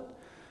closet?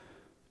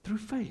 Through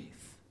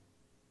faith.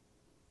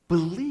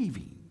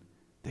 Believing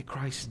that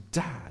Christ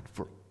died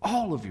for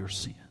all of your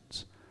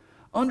sins.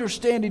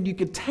 Understanding you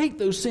can take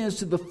those sins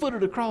to the foot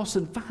of the cross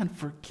and find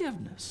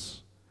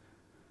forgiveness.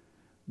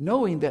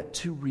 Knowing that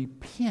to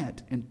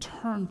repent and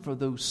turn for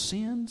those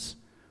sins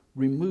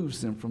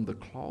removes them from the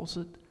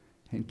closet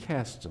and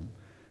casts them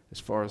as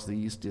far as the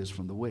east is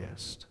from the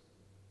west.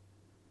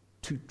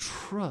 To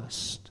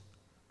trust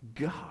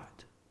God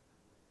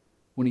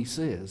when he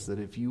says that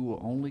if you will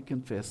only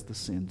confess the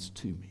sins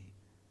to me,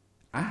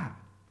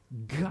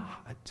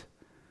 God,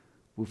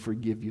 will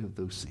forgive you of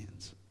those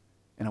sins.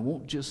 And I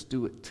won't just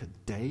do it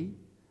today.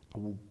 I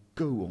will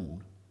go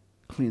on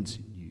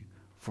cleansing you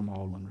from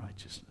all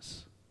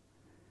unrighteousness.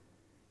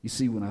 You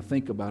see, when I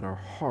think about our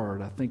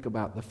heart, I think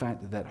about the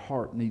fact that that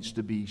heart needs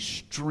to be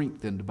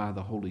strengthened by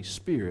the Holy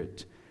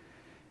Spirit,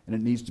 and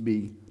it needs to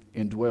be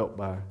indwelt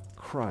by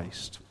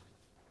Christ.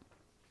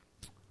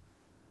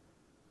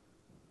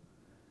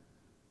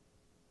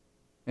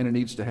 And it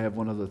needs to have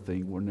one other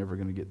thing. We're never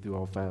going to get through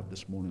all 5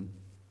 this morning.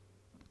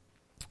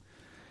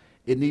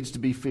 It needs to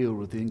be filled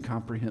with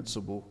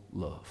incomprehensible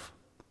love.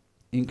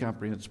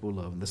 Incomprehensible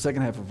love. In the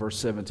second half of verse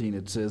 17,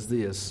 it says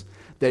this: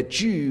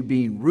 that you,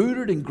 being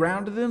rooted and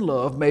grounded in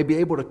love, may be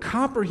able to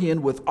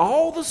comprehend with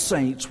all the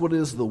saints what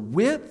is the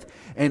width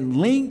and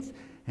length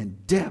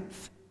and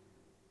depth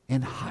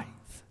and height.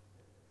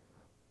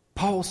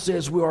 Paul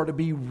says we are to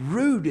be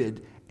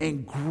rooted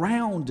and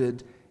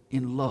grounded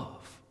in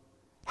love.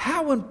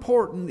 How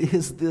important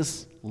is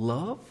this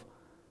love?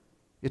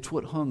 It's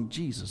what hung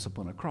Jesus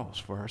upon a cross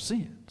for our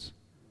sins.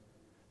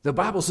 The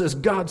Bible says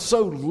God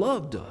so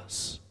loved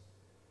us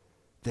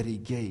that he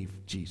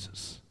gave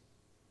Jesus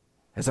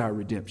as our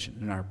redemption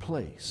in our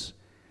place.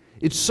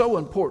 It's so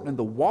important in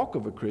the walk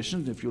of a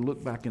Christian. If you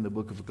look back in the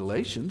book of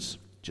Galatians,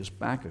 just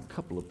back a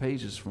couple of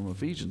pages from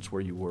Ephesians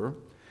where you were,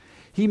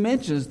 he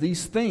mentions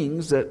these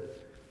things that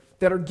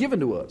are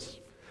given to us.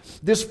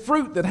 This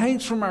fruit that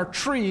hangs from our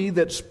tree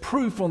that's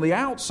proof on the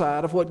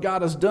outside of what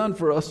God has done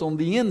for us on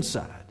the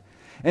inside.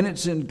 And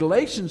it's in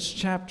Galatians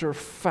chapter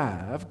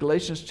 5.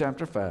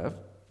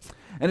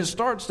 And it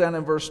starts down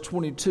in verse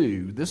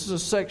 22. This is a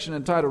section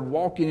entitled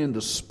Walking in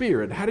the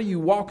Spirit. How do you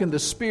walk in the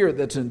Spirit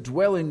that's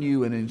indwelling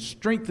you and in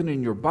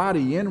strengthening your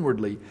body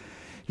inwardly?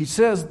 He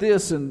says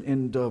this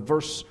in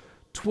verse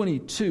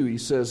 22. He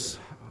says,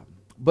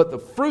 but the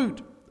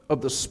fruit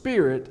of the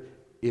Spirit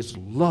is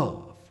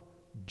love,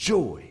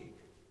 joy,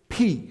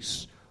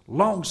 peace,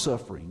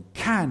 long-suffering,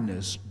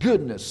 kindness,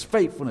 goodness,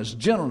 faithfulness,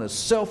 gentleness,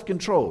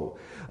 self-control.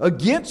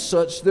 Against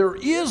such there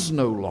is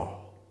no law.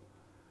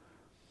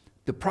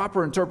 The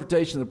proper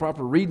interpretation, the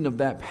proper reading of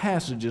that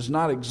passage is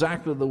not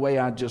exactly the way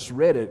I just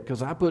read it,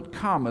 because I put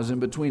commas in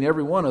between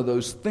every one of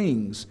those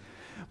things.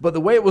 But the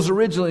way it was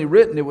originally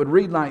written, it would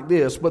read like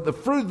this: but the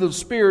fruit of the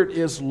Spirit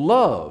is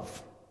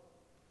love.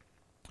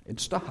 And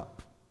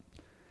stop.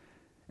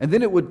 And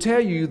then it would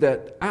tell you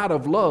that out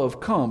of love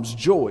comes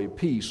joy,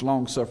 peace,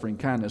 long-suffering,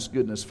 kindness,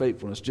 goodness,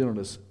 faithfulness,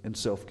 gentleness, and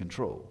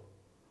self-control.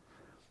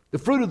 The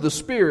fruit of the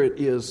Spirit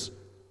is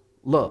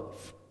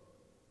love,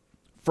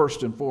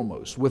 first and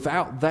foremost.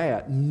 Without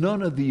that,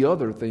 none of the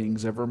other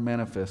things ever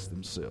manifest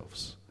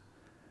themselves.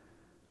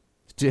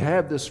 To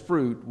have this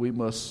fruit, we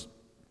must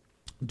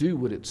do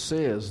what it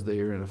says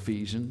there in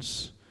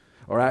Ephesians,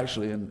 or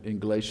actually in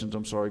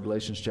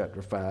Galatians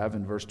chapter 5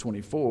 and verse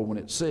 24, when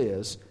it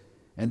says,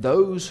 "And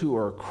those who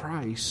are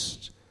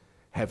Christ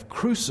have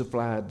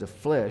crucified the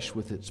flesh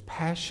with its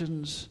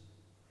passions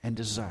and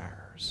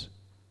desires."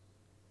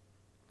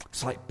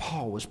 It's like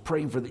Paul was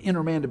praying for the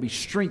inner man to be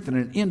strengthened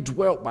and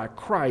indwelt by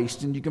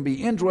Christ. And you can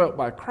be indwelt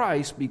by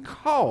Christ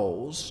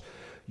because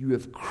you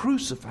have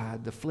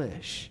crucified the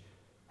flesh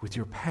with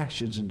your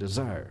passions and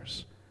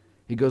desires.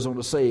 He goes on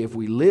to say, if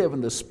we live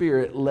in the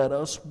Spirit, let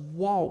us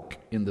walk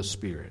in the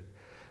Spirit.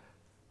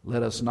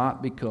 Let us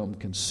not become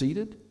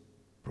conceited,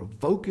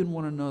 provoking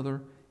one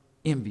another,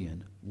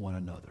 envying one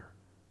another.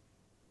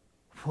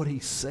 What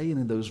he's saying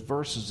in those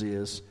verses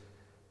is,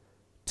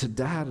 to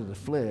die to the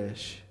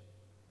flesh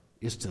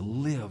is to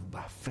live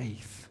by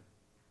faith.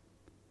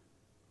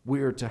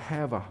 We are to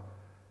have a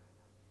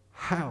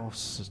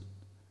house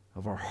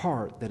of our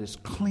heart that is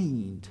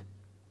cleaned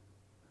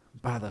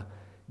by the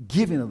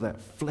giving of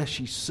that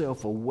fleshy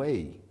self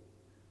away.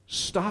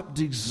 Stop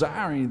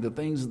desiring the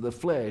things of the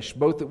flesh,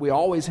 both that we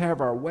always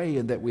have our way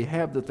and that we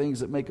have the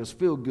things that make us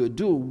feel good.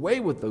 Do away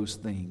with those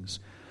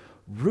things.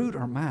 Root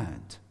our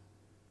mind.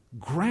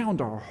 Ground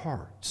our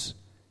hearts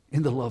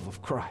in the love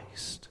of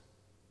Christ.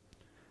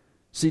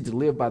 See, to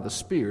live by the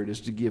Spirit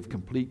is to give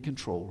complete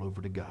control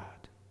over to God.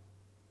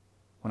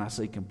 When I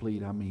say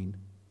complete, I mean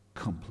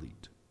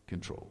complete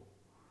control.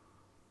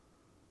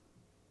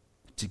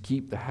 To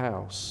keep the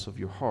house of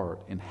your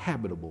heart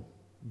inhabitable,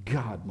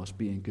 God must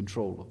be in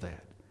control of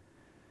that.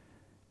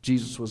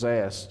 Jesus was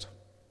asked,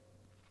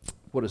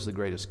 what is the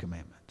greatest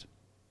commandment?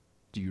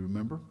 Do you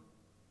remember?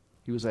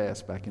 He was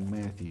asked back in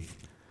Matthew.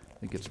 I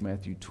think it's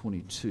Matthew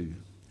 22.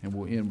 And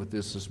we'll end with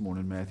this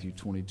morning, Matthew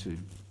 22.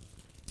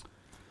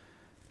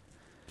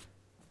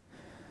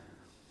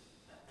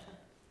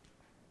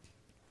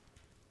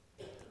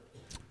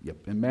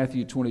 Yep, in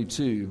Matthew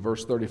 22,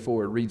 verse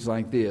 34, it reads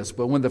like this.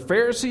 But when the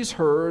Pharisees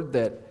heard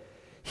that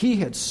he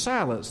had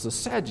silenced the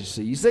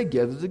Sadducees, they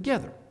gathered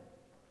together.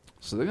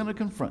 So they're going to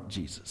confront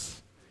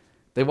Jesus.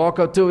 They walk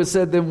up to him and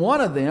said, then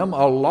one of them,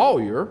 a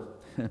lawyer,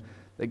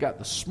 they got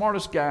the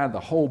smartest guy in the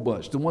whole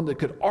bunch, the one that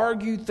could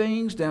argue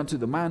things down to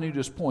the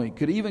minutest point,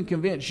 could even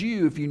convince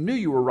you, if you knew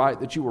you were right,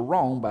 that you were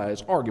wrong by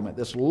his argument,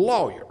 this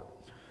lawyer.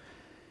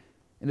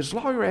 And this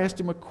lawyer asked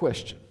him a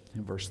question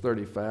in verse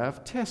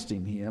 35,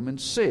 testing him,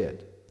 and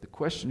said, the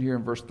question here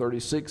in verse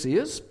 36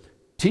 is,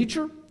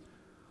 Teacher,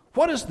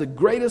 what is the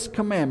greatest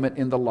commandment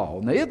in the law?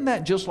 Now, isn't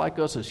that just like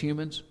us as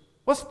humans?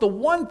 What's the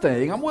one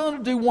thing? I'm willing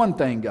to do one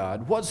thing,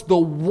 God. What's the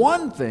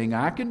one thing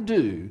I can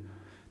do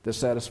that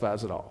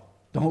satisfies it all?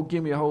 Don't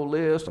give me a whole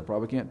list. I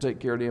probably can't take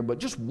care of them, but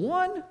just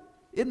one?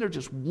 Isn't there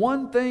just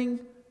one thing,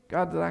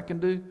 God, that I can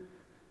do?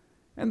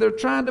 And they're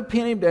trying to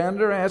pin him down.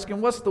 They're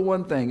asking, what's the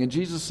one thing? And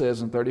Jesus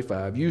says in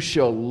 35, you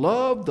shall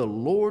love the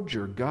Lord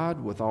your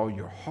God with all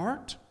your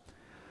heart,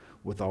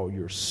 with all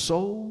your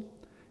soul,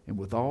 and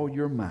with all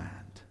your mind.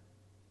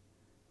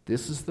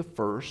 This is the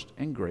first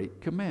and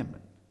great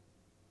commandment.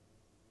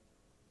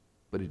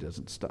 But he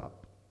doesn't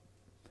stop.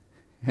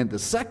 And the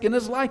second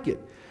is like it.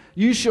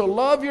 You shall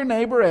love your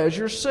neighbor as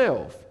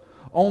yourself.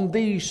 On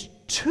these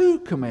two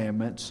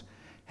commandments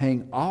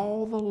hang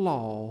all the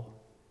law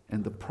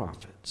and the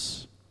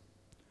prophets.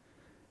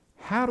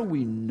 How do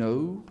we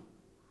know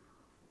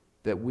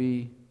that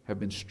we have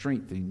been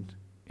strengthened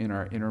in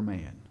our inner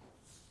man?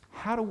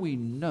 How do we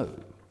know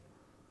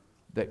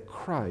that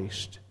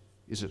Christ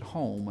is at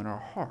home in our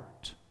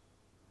heart?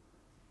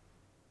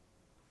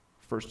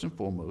 First and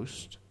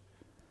foremost,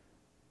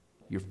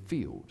 you're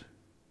filled.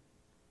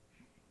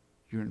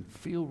 You're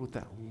filled with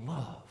that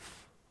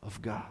love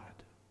of God.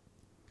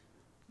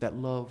 That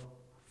love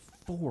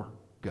for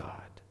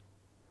God.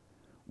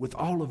 With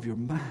all of your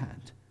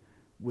mind,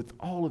 with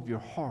all of your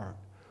heart,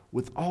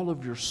 with all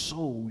of your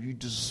soul, you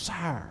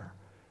desire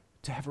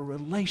to have a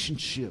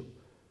relationship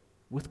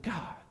with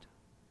God.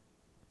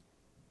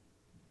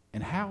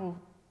 And how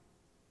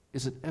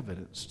is it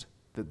evidenced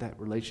that that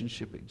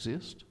relationship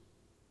exists?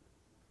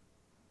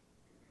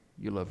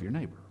 You love your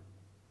neighbor.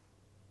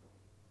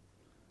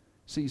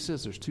 See, he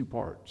says there's two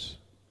parts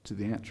to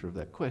the answer of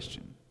that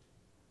question.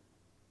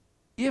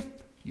 If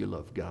you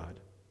love God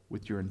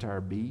with your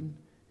entire being,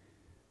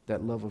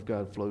 that love of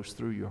God flows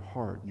through your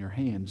heart and your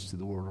hands to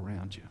the world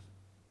around you.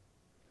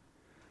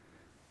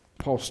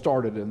 Paul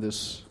started in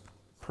this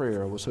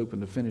prayer. I was hoping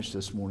to finish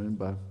this morning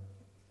by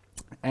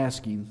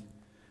asking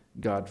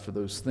God for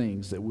those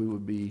things, that we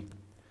would be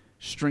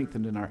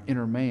strengthened in our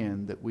inner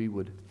man, that we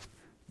would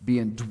be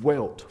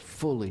indwelt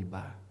fully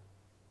by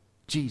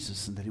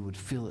Jesus, and that he would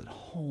feel at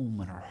home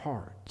in our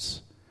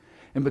hearts.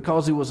 And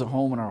because he was at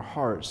home in our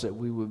hearts, that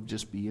we would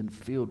just be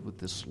infilled with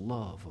this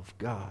love of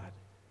God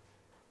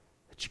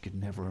that you could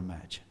never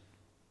imagine.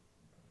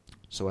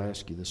 So I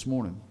ask you this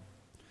morning,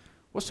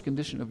 what's the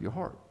condition of your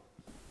heart?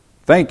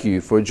 Thank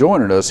you for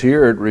joining us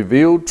here at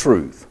Revealed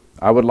Truth.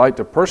 I would like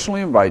to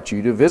personally invite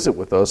you to visit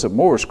with us at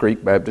Morris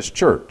Creek Baptist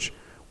Church.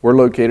 We're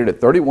located at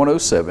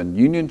 3107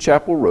 Union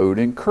Chapel Road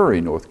in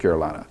Curry, North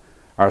Carolina.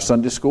 Our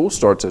Sunday school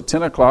starts at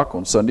 10 o'clock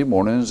on Sunday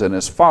mornings and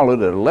is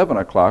followed at 11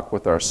 o'clock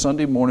with our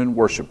Sunday morning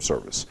worship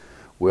service.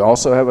 We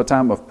also have a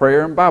time of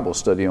prayer and Bible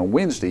study on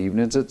Wednesday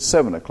evenings at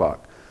 7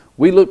 o'clock.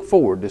 We look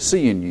forward to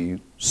seeing you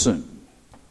soon.